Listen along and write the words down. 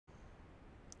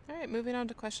Alright, moving on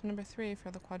to question number 3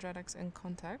 for the quadratics in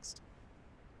context.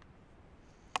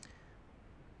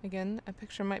 Again, a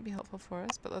picture might be helpful for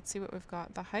us, but let's see what we've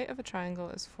got. The height of a triangle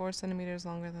is 4 centimeters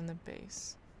longer than the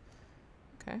base.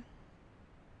 Okay.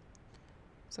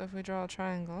 So if we draw a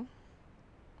triangle,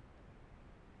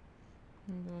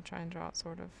 maybe we'll try and draw it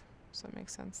sort of so it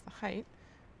makes sense. The height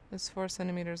is 4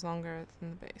 centimeters longer than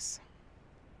the base.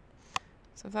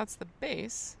 So if that's the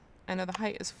base, I know the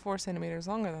height is 4 centimeters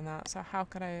longer than that, so how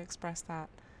could I express that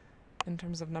in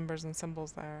terms of numbers and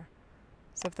symbols there?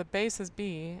 So if the base is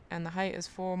b and the height is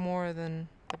 4 more than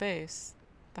the base,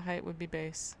 the height would be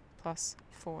base plus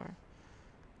 4.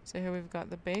 So here we've got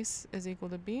the base is equal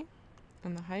to b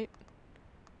and the height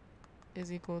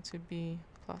is equal to b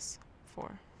plus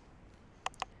 4.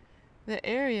 The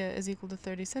area is equal to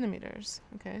 30 centimeters.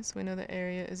 Okay, so we know the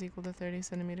area is equal to 30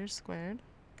 centimeters squared.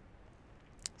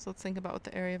 So let's think about what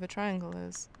the area of a triangle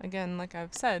is. Again, like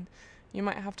I've said, you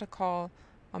might have to call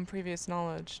on previous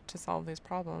knowledge to solve these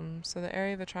problems. So the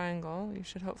area of a triangle, you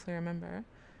should hopefully remember,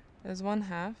 is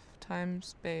 1/2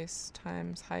 times base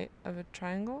times height of a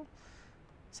triangle.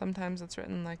 Sometimes it's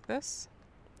written like this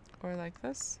or like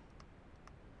this,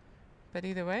 but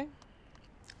either way,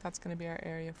 that's going to be our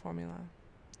area formula.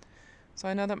 So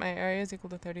I know that my area is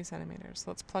equal to 30 centimeters. So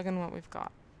let's plug in what we've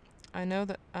got. I know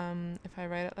that if I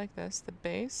write it like this, the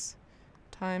base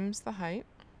times the height,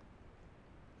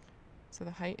 so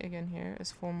the height again here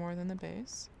is 4 more than the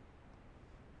base,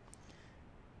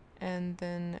 and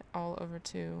then all over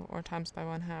 2, or times by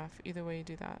 1/2, either way you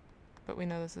do that. But we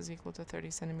know this is equal to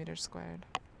 30 centimeters squared.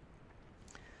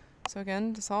 So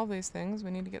again, to solve these things,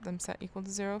 we need to get them set equal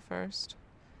to 0 first,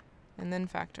 and then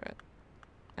factor it.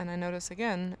 And I notice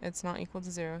again, it's not equal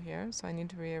to 0 here, so I need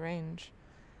to rearrange.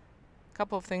 A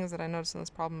couple of things that I noticed in this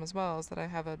problem as well is that I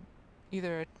have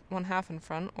either a 1/2 in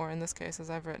front, or in this case, as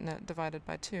I've written it, divided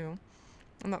by 2.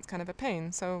 And that's kind of a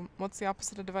pain. So what's the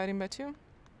opposite of dividing by 2?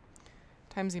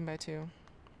 Timesing by 2.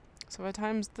 So if I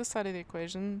times this side of the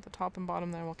equation, the top and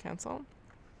bottom there will cancel.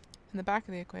 And the back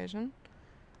of the equation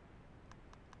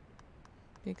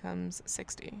becomes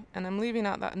 60. And I'm leaving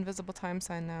out that invisible time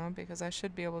sign now because I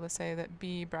should be able to say that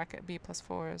b bracket b plus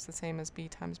 4 is the same as b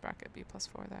times bracket b plus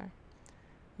 4 there.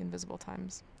 The invisible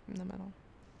times in the middle.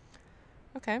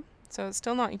 Okay, so it's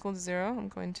still not equal to 0. I'm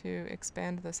going to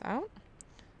expand this out.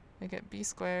 I get b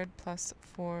squared plus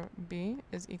 4b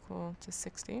is equal to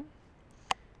 60.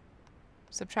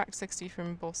 Subtract 60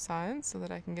 from both sides so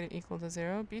that I can get it equal to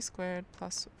 0. B squared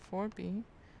plus 4b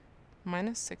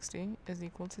minus 60 is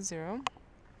equal to 0.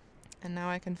 And now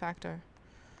I can factor.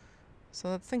 So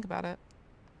let's think about it.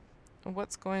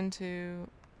 What's going to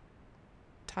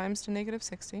times to negative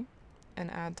 60 and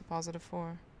add to positive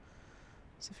 4?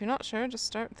 So if you're not sure, just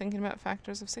start thinking about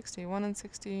factors of 60. 1 and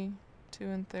 60, 2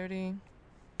 and 30,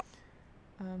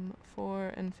 4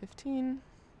 and 15,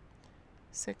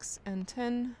 6 and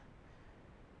 10.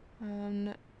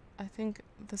 I think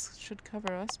this should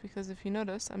cover us because if you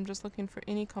notice, I'm just looking for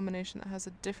any combination that has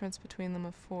a difference between them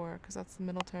of 4, because that's the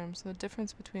middle term. So the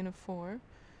difference between of 4,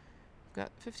 I've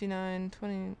got 59,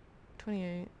 20,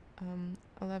 28,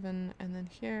 11, and then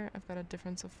here I've got a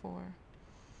difference of 4.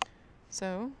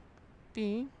 So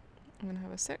b, I'm going to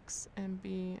have a 6, and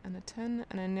b and a 10,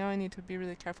 and now I need to be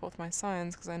really careful with my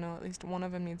signs because I know at least one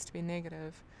of them needs to be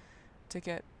negative to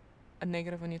get a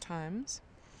negative when you times.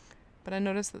 But I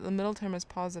notice that the middle term is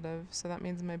positive, so that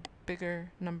means my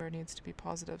bigger number needs to be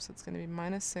positive, so it's going to be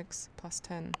minus 6 plus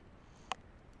 10.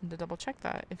 And to double check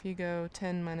that, if you go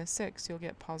 10 minus 6, you'll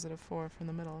get positive 4 from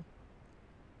the middle.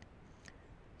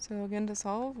 So again, to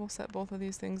solve, we'll set both of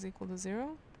these things equal to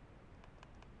 0.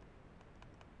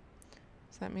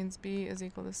 So that means b is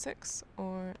equal to 6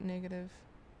 or negative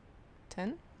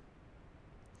 10.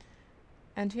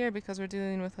 And here, because we're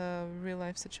dealing with a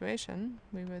real-life situation,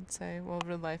 we would say, well,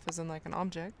 real life is in like an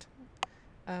object.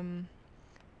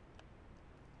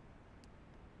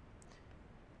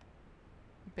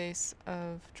 Base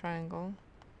of triangle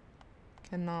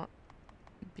cannot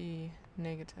be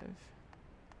negative.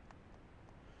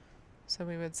 So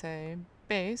we would say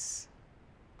base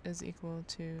is equal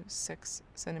to 6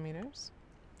 centimeters.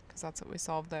 Because that's what we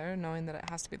solved there, knowing that it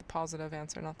has to be the positive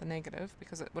answer, not the negative,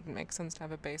 because it wouldn't make sense to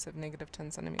have a base of negative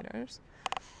 10 centimeters.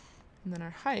 And then our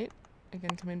height,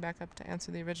 again coming back up to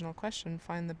answer the original question,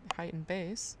 find the height and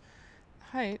base. The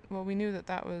height, well, we knew that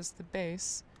that was the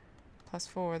base plus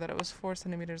 4, that it was 4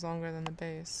 centimeters longer than the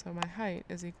base, so my height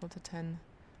is equal to 10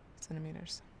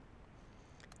 centimeters.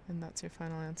 And that's your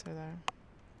final answer there.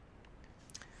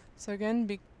 So again,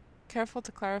 be careful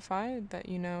to clarify that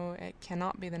you know it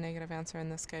cannot be the negative answer in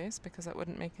this case because it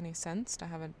wouldn't make any sense to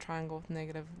have a triangle with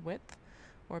negative width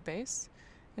or base.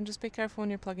 And just be careful when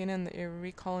you're plugging in that you're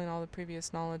recalling all the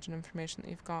previous knowledge and information that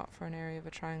you've got for an area of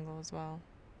a triangle as well.